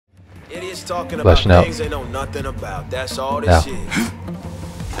Idiots talking about Flashing out. things they know nothing about. That's all Ow. this is.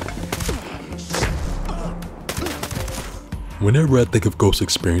 Whenever I think of Ghost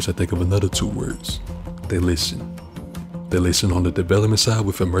Experience, I think of another two words. They listen. They listen on the development side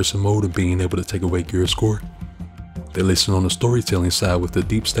with immersive mode and being able to take away gear score. They listen on the storytelling side with the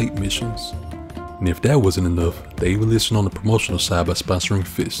deep state missions. And if that wasn't enough, they even listen on the promotional side by sponsoring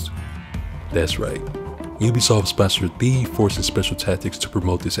F.I.S.T. That's right. Ubisoft sponsored the Forces Special Tactics to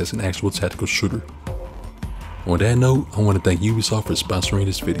promote this as an actual tactical shooter. On that note, I want to thank Ubisoft for sponsoring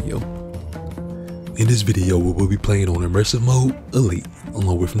this video. In this video, we will be playing on immersive mode, Elite,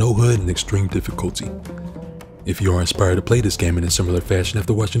 along with no HUD and extreme difficulty. If you are inspired to play this game in a similar fashion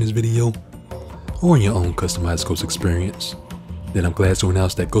after watching this video, or in your own customized Ghost Experience, then I'm glad to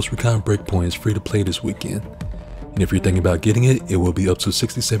announce that Ghost Recon Breakpoint is free to play this weekend. And if you're thinking about getting it, it will be up to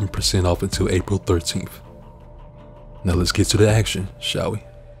 67% off until April 13th. Now let's get to the action, shall we?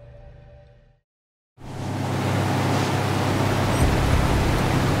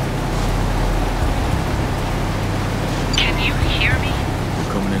 Can you hear me?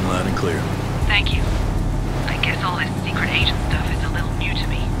 We're coming in loud and clear. Thank you. I guess all this secret agent stuff is a little new to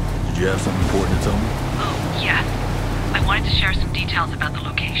me. Did you have something important to tell me? Oh, yes. I wanted to share some details about the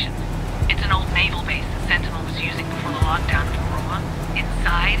location. It's an old naval base the Sentinel was using before the lockdown of Roma.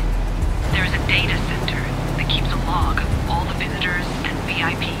 Inside, there is a data center that keeps a log of all the visitors and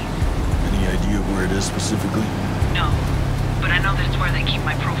VIPs. Any idea where it is specifically? No, but I know that it's where they keep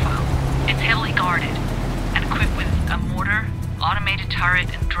my profile. It's heavily guarded and equipped with a mortar, automated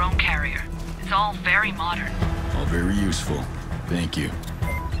turret, and drone carrier. It's all very modern. All very useful. Thank you.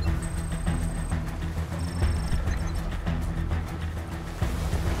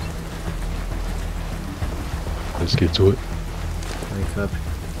 Let's get to it. Wake up.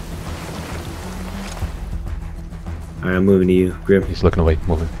 Alright, I'm moving to you. Grip. He's looking away,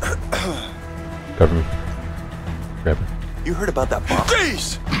 moving. Cover me. Grab him. You heard about that bomb?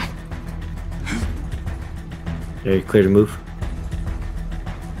 Jeez! Are you clear to move?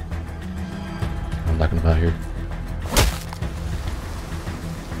 I'm knocking him out here.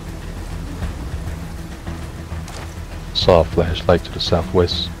 Saw a flashlight to the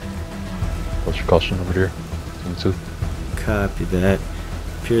southwest. What's your caution over there? Team 2. Copy that.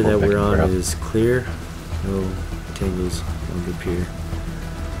 Pier that back we're in on warehouse. is clear. No tangles on the pier.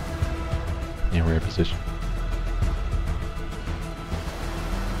 And we're in position.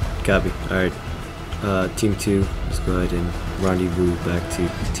 Copy. Alright. Team 2, let's go ahead and rendezvous back to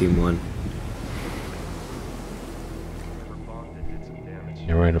Team 1.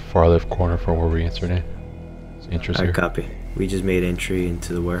 And we're in the far left corner from where we entered in. It's entrance Alright, here. copy. We just made entry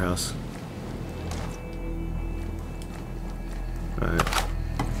into the warehouse. Alright.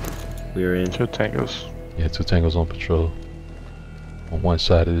 We are in. 2 tangos. Yeah, 2 tangos on patrol. On one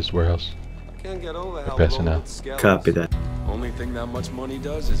side of this warehouse. Can't get over We're how passing low out. it scales. Copy that. Only thing that much money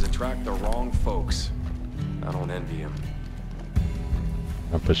does is attract the wrong folks. I don't envy him.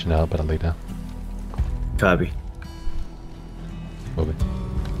 I'm pushing out, but I lay down. Copy. Moving.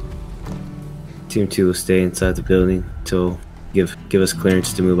 Team 2 will stay inside the building till give us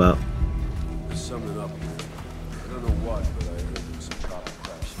clearance to move out. There's something up here. I don't know what, but I heard there was some copper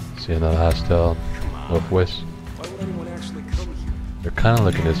crash. See another hostile northwest. Why would anyone actually come here? They're kind of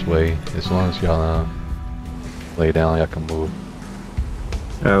looking this way. As long as y'all lay down, y'all can move.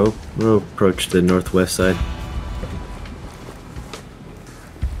 Alright, we'll approach the northwest side.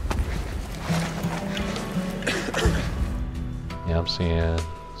 Yeah, I'm seeing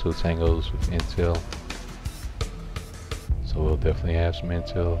 2 tangos with intel. So we'll definitely have some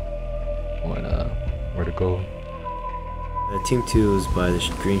intel on where to go. Team 2 is by the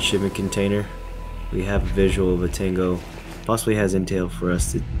green shipment container. We have a visual of a tango. Possibly has intel for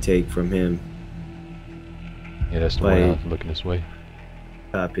us to take from him. Yeah, that's the way I'm looking this way.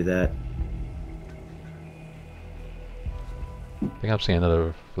 Copy that. I think I'm seeing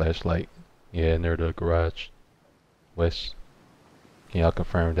another flashlight. Yeah, near the garage. West. Can y'all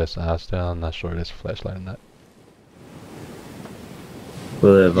confirm that's a hostile? I'm not sure if that's a flashlight or not.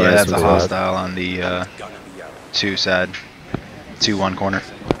 We'll advise Yeah, that's a him. hostile on the 2 side. 2-1 corner.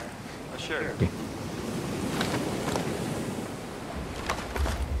 Sure.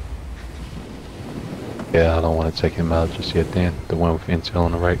 Yeah, I don't want to take him out just yet then. The one with intel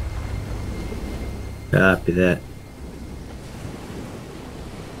on the right. Copy that.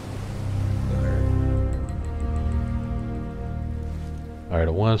 Alright,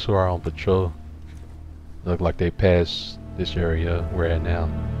 the ones who are on patrol look like they passed this area we're at now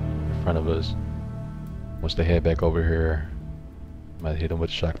in front of us. Once they head back over here, might hit them with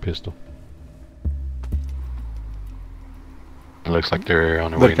a shock pistol. looks like they're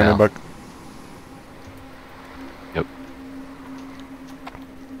on their way now. Back. Yep.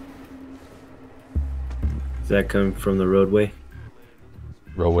 Is that coming from the roadway?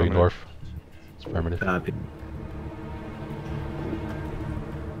 Roadway north. It's affirmative. Copy.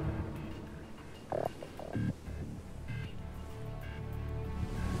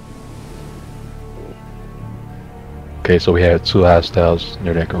 Okay, so we had 2 hostiles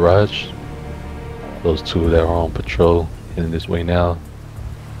near that garage. Those 2 that are on patrol heading this way now.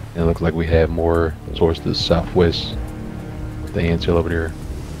 And it looks like we have more towards the southwest with the intel over there.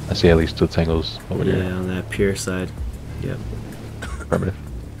 I see at least 2 tangos over there. Yeah, on that pier side. Yep. Affirmative.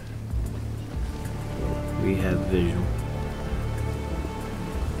 We have visual.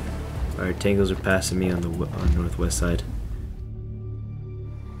 Alright, tangos are passing me on the northwest side.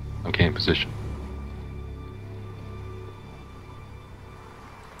 Okay, in position.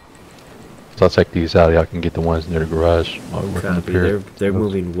 So I'll take these out. Y'all can get the ones near the garage while we're working the Copy. pier. They're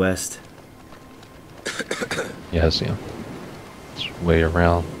moving west. Yeah, I see them. It's way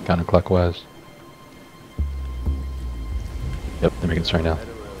around, counterclockwise. Yep, they're making a turn now.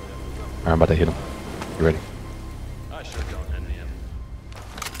 Alright, I'm about to hit them. You ready?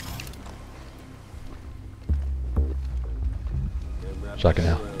 Shotgun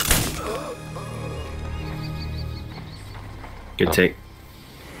now. Good take.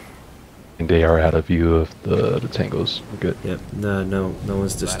 And they are out of view of the tangos. We're good. Yep. No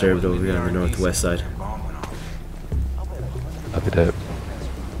one's disturbed over here on the northwest side. Copy that.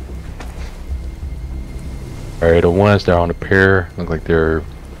 Alright, the ones that are on the pier look like they're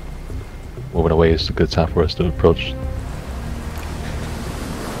moving away. It's a good time for us to approach.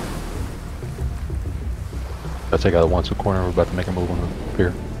 I'll take out the 1-2 corner. We're about to make a move on the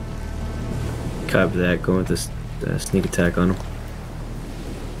pier. Copy that. Going with this sneak attack on them.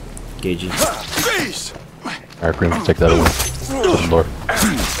 Engaging. Alright, Green, take that one. To the north.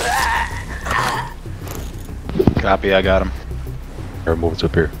 Copy, I got him. Alright, moving to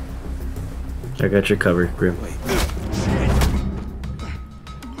the pier. I got your cover, Grim.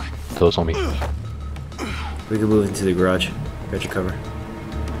 Close on me. We can move into the garage. Got your cover.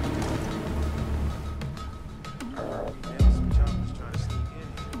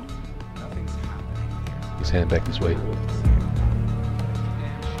 He's heading back this way.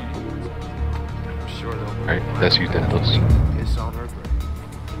 Alright, that's you, Thanatos.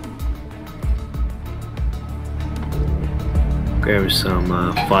 Grab some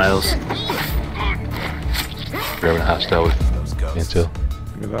files. Grabbing a hostile with intel.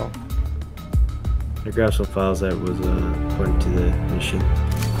 I grabbed some files that was according to the mission.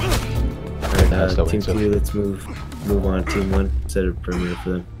 Alright, Team 2, let's move on to Team 1. Set a perimeter for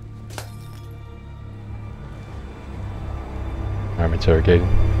them. I'm interrogating.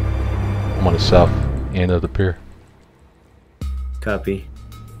 I'm on the south end of the pier. Copy.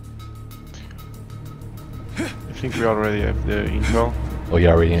 I think we already have the intel. Oh, you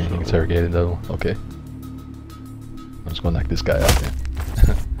already interrogated though? Okay. I'm just gonna knock this guy out then.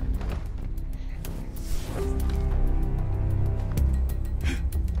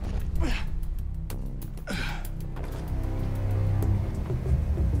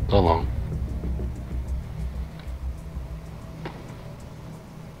 So long.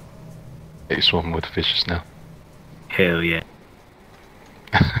 Hey, you swimming with the fishes now? Hell yeah.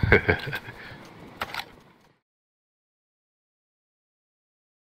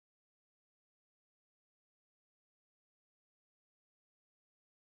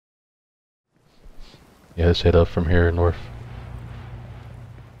 Yeah, let's head up from here north.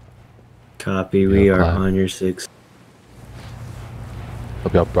 Copy, we are on your 6.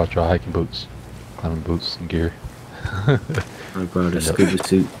 Hope y'all brought your hiking boots, climbing boots and gear. I brought a scuba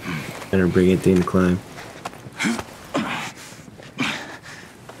suit and I'm bringing thing to climb.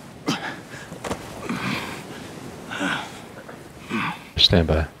 Stand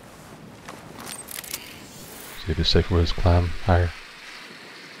by. See if it's safe for us to climb higher.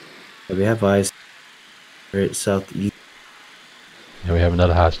 Yeah, we have eyes right southeast. Yeah, we have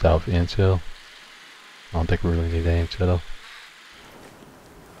another hostile for intel. I don't think we really need that intel though.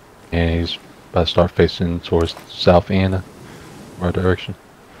 And he's about to start facing towards the south end, our direction.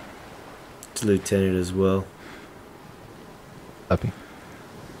 It's Lieutenant as well. Copy.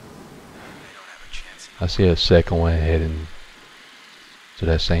 I see a second one heading to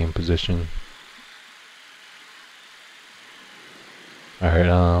that same position.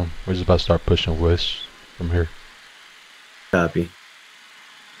 Alright, we're just about to start pushing west from here. Copy.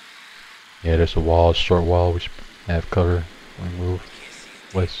 Yeah, there's a wall, short wall, we should have cover when we move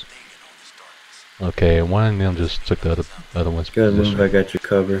west. Okay, one of them just took the other one's Good position. move, I got your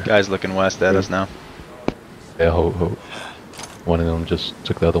cover. Guys looking west at us now. Yeah, hold. One of them just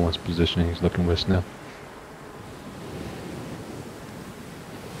took the other one's position. He's looking west now.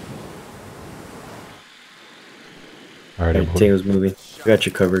 Alright, Tango's moving. I got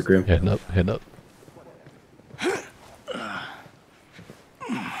your cover, Grim. heading up, heading up.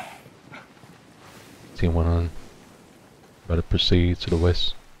 Team 1 on. About to proceed to the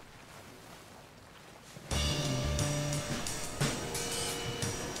west.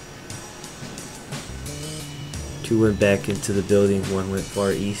 Two went back into the building, one went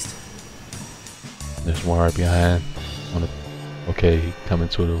far east. There's one right behind. On the, okay, he coming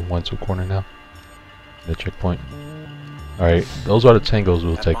to the 1-2 corner now. The checkpoint. Alright, those are the tangos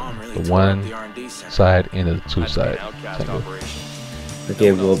we'll take. The one side and the two side tango.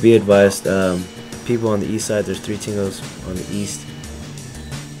 Okay, well, be advised, people on the east side, there's 3 tangos on the east.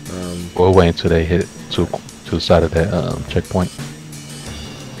 We'll wait until they hit to the side of that checkpoint.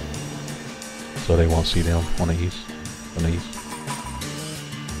 So they won't see them on the east. On the east.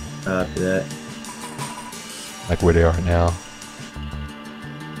 After that. Like where they are now.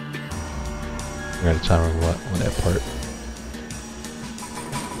 We're at a time on that part.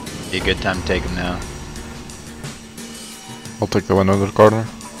 Be a good time to take them now. I'll take the one on the corner.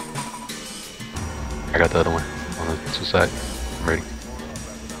 I got the other one on the two side. I'm ready.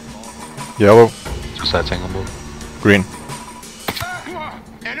 Yellow. Two side tango move. Green.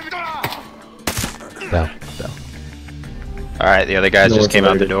 Down, down. Alright, the other guys No just one's came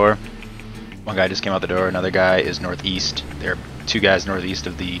out the ready. door. One guy just came out the door, another guy is northeast. There are 2 guys northeast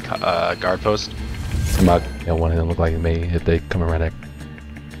of the guard post. Come out. Yeah, one of them look like he may if they come around that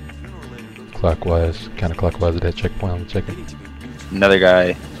clockwise, counterclockwise of that checkpoint. I'm checking. Another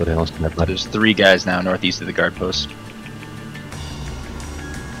guy. So they don't snap like There's 3 guys now northeast of the guard post.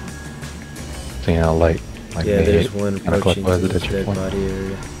 seeing out light. Like Yeah, they there's hit one approaching to counterclockwise of the that dead checkpoint. body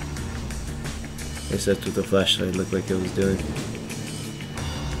area. I guess that's what the flashlight looked like it was doing.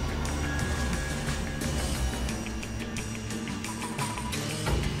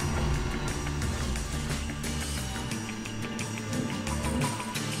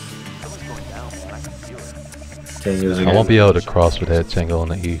 Tango's I won't be able to cross with that tango on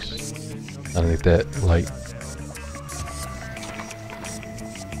the east. Underneath that light.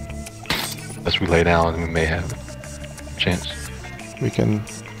 As we lay down, we may have a chance. We can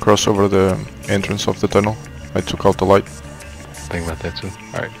cross over the entrance of the tunnel. I took out the light. Think about that too.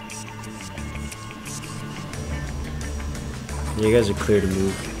 Alright. You guys are clear to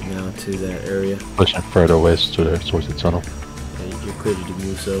move now to that area. Pushing further west to the towards the tunnel. Yeah, you're clear to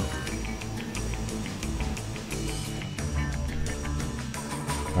move, so.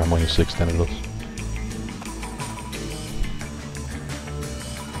 I'm on your 6 tentacles.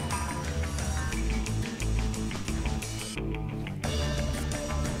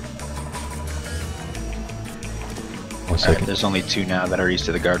 One Alright, second. there's only 2 now that are east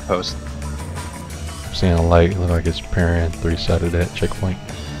of the guard post. I'm seeing a light. Look like it's parrying 3 side of that checkpoint.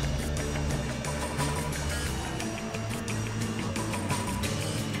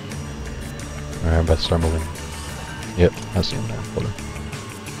 Alright, I'm about to start moving. Yep, I see him now. Hold on.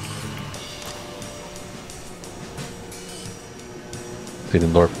 See the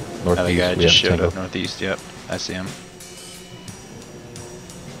northeast. Another guy We just have showed tango. up northeast, yep. I see him.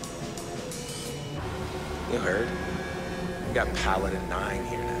 You heard? We got Paladin 9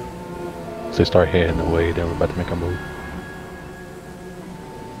 here now. So they start heading away, then we're about to make a move.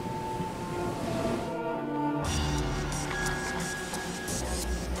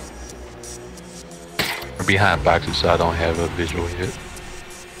 We're behind boxes, so I don't have a visual yet.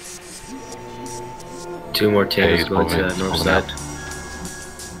 2 more Yeah, tangos he's going to moving, that north moving side. out.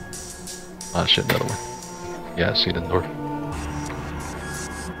 Oh shit, another one. Yeah, I see the north.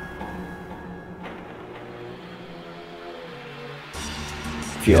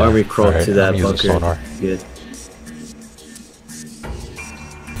 If you Yeah, army crawl alright, to that I'm using bunker, sonar. good.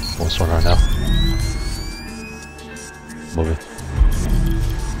 One sonar now. Moving.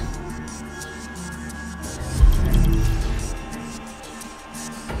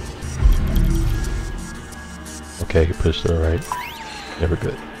 Okay, he pushed to the right. Yeah, we're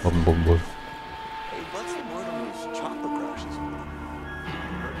good. Moving, moving, moving. Hey, what's the word on those chopper crashes?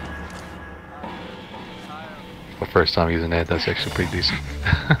 My first time using that, that's actually pretty decent.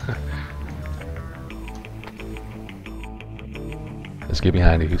 Let's get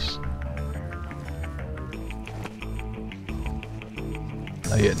behind these.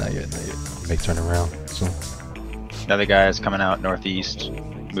 Not yet, not yet, not yet. May turn around soon. Another guy is coming out northeast,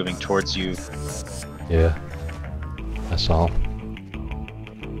 moving towards you. Yeah. I saw him.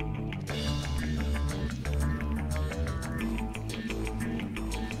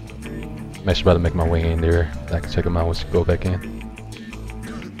 I'm actually about to make my way in there. I can check them out once you go back in.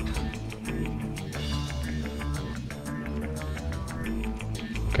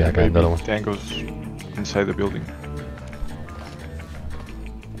 Okay, I got another one. Tango's inside the building.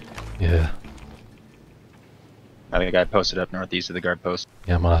 Yeah. Another guy posted up northeast of the guard post.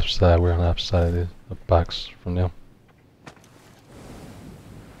 Yeah, I'm on the opposite side. We're on the opposite side of the box from them.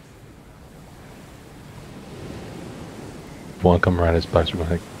 One come around this box, we're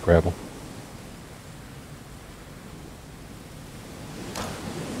gonna grab him.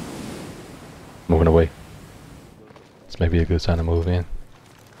 Moving away. This may be a good time to move in.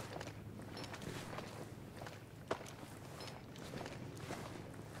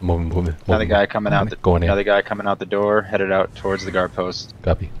 Moving. Another guy coming out. Going in. Another guy coming out the door, headed out towards the guard post.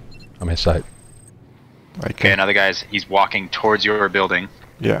 Copy. I'm inside. Okay, another guy's. He's walking towards your building.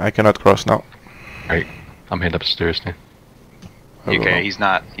 Yeah, I cannot cross now. Alright, I'm heading upstairs then. Okay, he's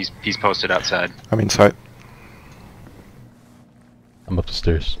not. He's posted outside. I'm inside. I'm up the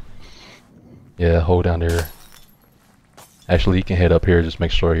stairs. Yeah, hold down there. Actually, you can head up here. Just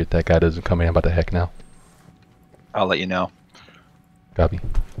make sure that guy doesn't come in. I'm about to hack now. I'll let you know. Copy.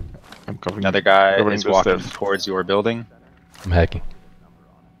 I'm covering. Another guy covering is the walking stairs. towards your building. I'm hacking.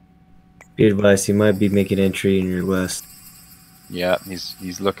 Be advised, he might be making entry in your west. Yeah,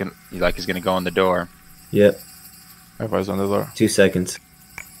 he's looking. He's gonna go in the door. Yep. I have eyes on the door. 2 seconds.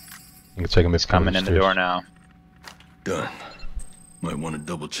 You can check him if He's coming in the door now. Done. Might want to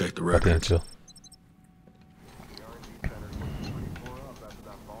double check the Right records. there,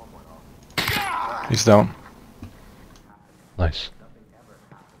 He's down. nice.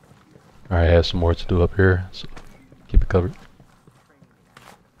 Alright, I have some more to do up here, so keep it covered.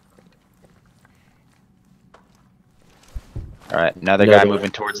 Alright, another guy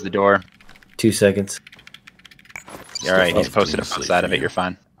moving towards the door. 2 seconds. Alright, he's Stuff posted being up safe outside of for it. you. You're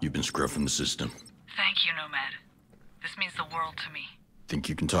fine. You've been scruffing the system. Thank you, Nomad. This means the world to me. Think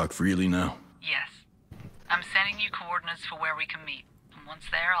you can talk freely now? Yes. I'm sending you coordinates for where we can meet. And once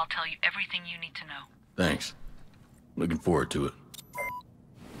there, I'll tell you everything you need to know. Thanks. Looking forward to it.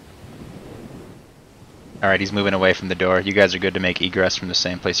 Alright, he's moving away from the door. You guys are good to make egress from the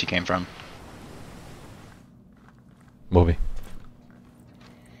same place you came from. Moving.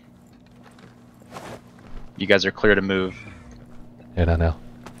 You guys are clear to move. Yeah, not now.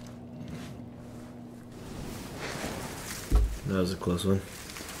 That was a close one.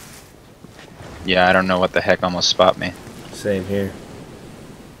 Yeah, I don't know what the heck almost spot me. Same here.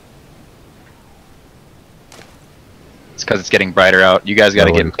 It's because it's getting brighter out. You guys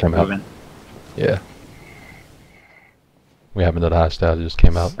gotta That one get came out. moving. Yeah. We have another hostile that just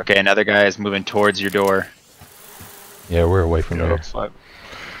came out. Okay, another guy is moving towards your door. Yeah, we're away from there.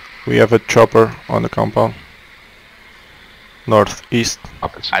 We have a chopper on the compound. Northeast.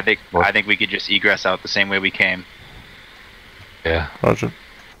 I think we could just egress out the same way we came. Yeah. Roger.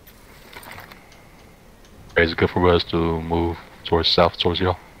 Is it good for us to move towards south, towards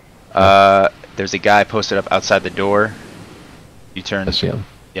y'all? There's a guy posted up outside the door. You turn. I see him.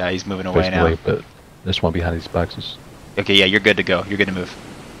 Yeah, he's moving away Facing now. away, but there's one behind these boxes. Okay, yeah, you're good to go. You're good to move.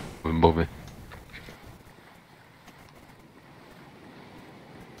 We're moving.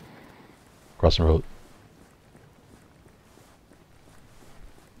 Crossing road.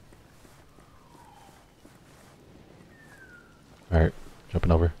 Alright,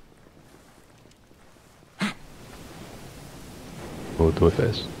 jumping over. We'll do it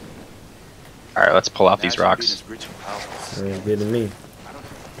fast. Alright, let's pull off these rocks. Sounds good to me.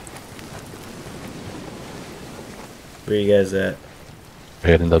 Where you guys at? We're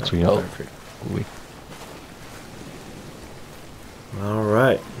heading up to y'all. Perfect. We-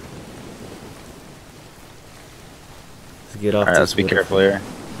 Alright. Let's get off Alright, let's this be careful here.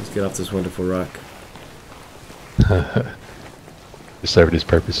 Let's get off this wonderful rock. It served its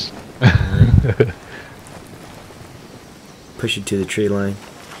purpose. Push it to the tree line.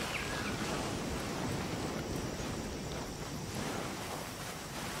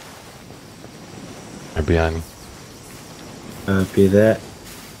 Right behind me. Copy that.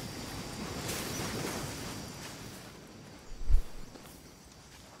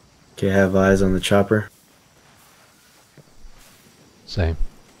 Okay, have eyes on the chopper. Same.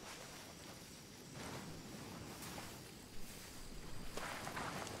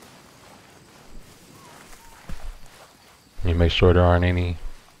 You make sure there aren't any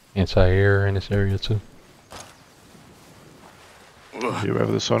anti-air in this area too. You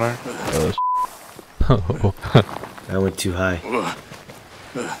have the sonar? I went too high.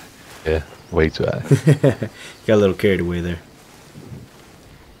 Yeah, way too high. Got a little carried away there.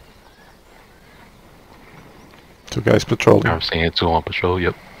 2 guys patrolling. I'm seeing 2 on patrol,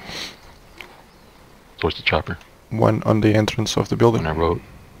 yep. Towards the chopper. One on the entrance of the building. On that road.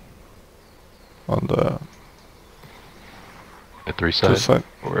 On the... At 3 2 side? side.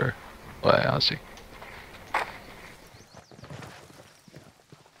 Or... Well, I see.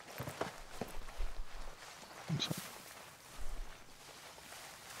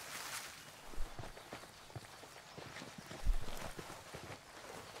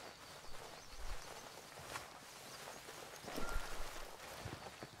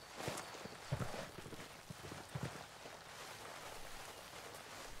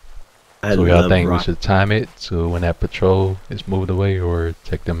 So y'all think we should time it to when that patrol is moved away, or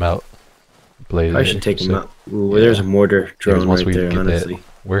take them out? Play I should take them out. Ooh, well, there's a mortar drone right there, honestly.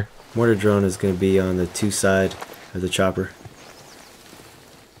 Where? Mortar drone is going to be on the 2 side of the chopper.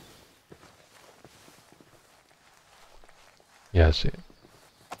 Yeah, I see it.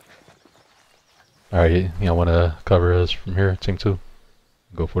 Alright, y'all want to cover us from here, Team 2?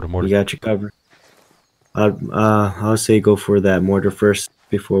 Go for the mortar. You got your cover. I'll say go for that mortar first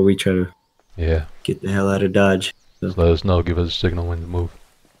before we try to get the hell out of Dodge. So. Just let us know, give us a signal when to move.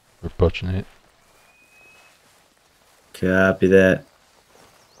 We're approaching it. Copy that.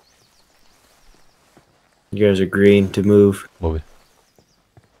 You guys are green to move. Move it.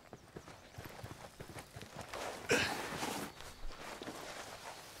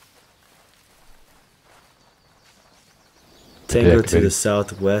 Tango to the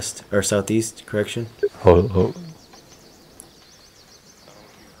southwest, or southeast, correction. Hold.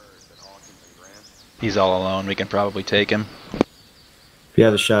 He's all alone, we can probably take him. If you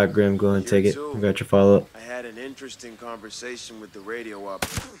have a shot, Grim, go ahead and take it. I got your follow-up. I had an interesting conversation with the radio op.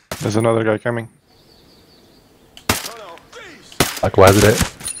 There's another guy coming. Like, why is it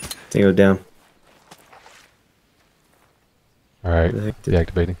that? Tango down. Alright,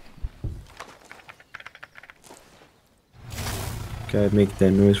 deactivating. Gotta make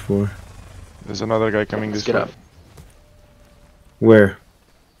that noise for. There's another guy coming this way. Get up. Where?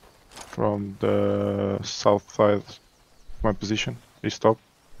 From the south side of my position. He stopped.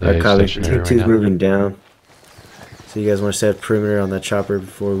 Yeah, he's copy. stationary Team 2's right now. moving down. So you guys want to set perimeter on that chopper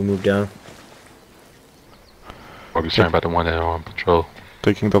before we move down? We're concerned about the one that are on patrol.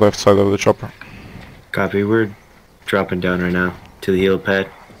 Taking the left side of the chopper. Copy. We're dropping down right now to the helipad.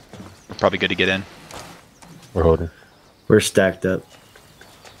 Probably good to get in. We're holding. We're stacked up.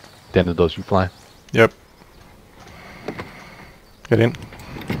 The end of those you flying? Yep. Get in.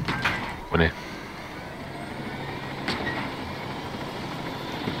 Went in.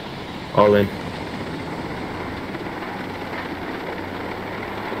 All in.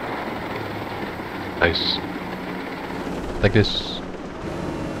 Nice. I think this...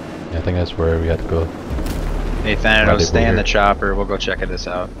 Yeah, I think that's where we had to go. Hey Thanatos, stay in the chopper, we'll go check this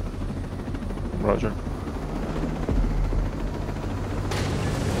out. Roger.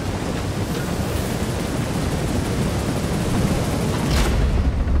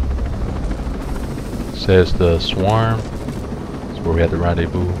 Says the swarm. That's where we had the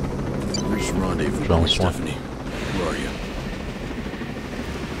rendezvous. Where's rendezvous? Drone swarm. Stephanie, where are you?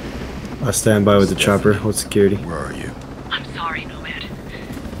 I'll stand by with the chopper. Hold security. Where are you? I'm sorry, Nomad.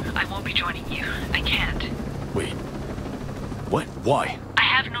 I won't be joining you. I can't. Wait. What? Why? I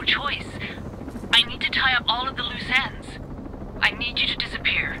have no choice. I need to tie up all of the loose ends. I need you to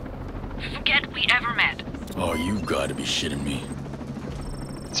disappear. Forget we ever met. Oh, you gotta be shitting me.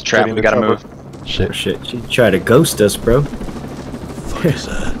 It's a trap, we gotta move. Shit. Oh, shit. She tried to ghost us, bro. Fuck is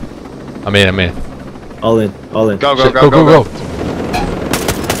that? I'm in. All in. All in. Go, Shit, go.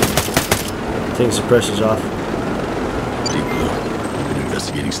 Take suppressors off. Deep Blue. I've been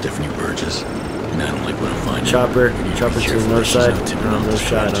investigating Stephanie Burgess, and I don't like what I'm finding. Chopper We need to the careful north that she's side. not tipping off No the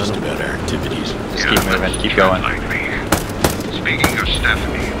shot on strategist him. about our activities. Just keep moving, keep going. Speaking of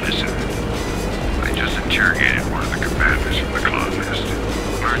Stephanie, listen. I just interrogated one of the combatants from the Claw Fest.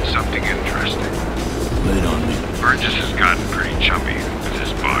 Learned something interesting. Lay it on me. Burgess has gotten pretty chummy with his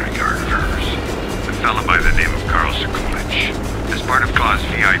bodyguard of hers. A fella by the name of Carl Sekulich. As part of Claw's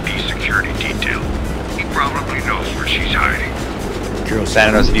VIP security detail, he probably knows where she's hiding.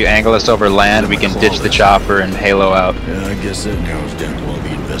 Thanatos, if you angle us over land, we can ditch the chopper and halo out. Yeah, I guess that narrows down to what we'll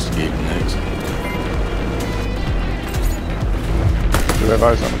be investigating next. Do you have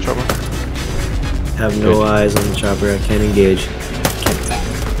eyes on the chopper? Have no eyes on the chopper. I can't engage.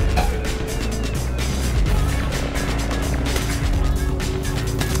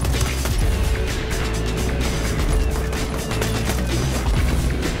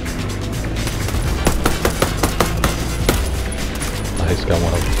 Nice, got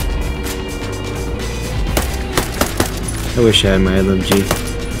one of them. I wish I had my LMG.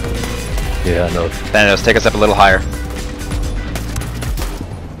 Yeah, I know. Thanatos, take us up a little higher.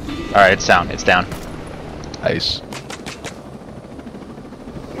 Alright, it's down, it's down. Nice.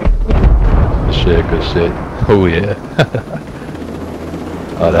 Good shit, good shit. Oh yeah.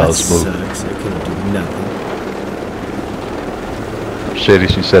 Oh, that was smooth. Sucks. I couldn't do nothing. Shady,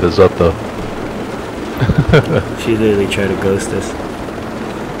 she set us up though. She literally tried to ghost us.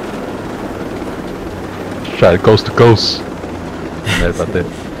 She tried to ghost the ghost. Mad about that.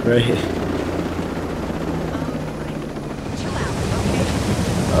 Right.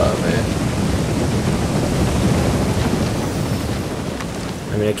 Oh man.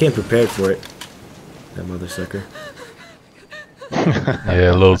 I mean, I came prepared for it. That mother sucker.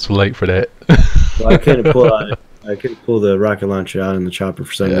 Yeah, a little too late for that. Well, I couldn't pull out. I couldn't pull the rocket launcher out in the chopper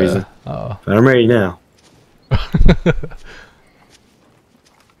for some reason. Oh. But I'm ready now.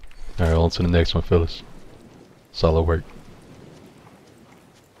 Alright, on to the next one, fellas. Solid work.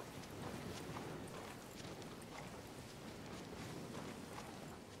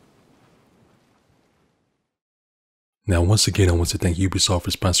 Now, once again, I want to thank Ubisoft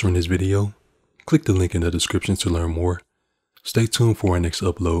for sponsoring this video. Click the link in the description to learn more. Stay tuned for our next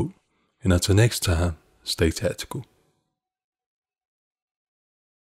upload. And until next time, stay tactical.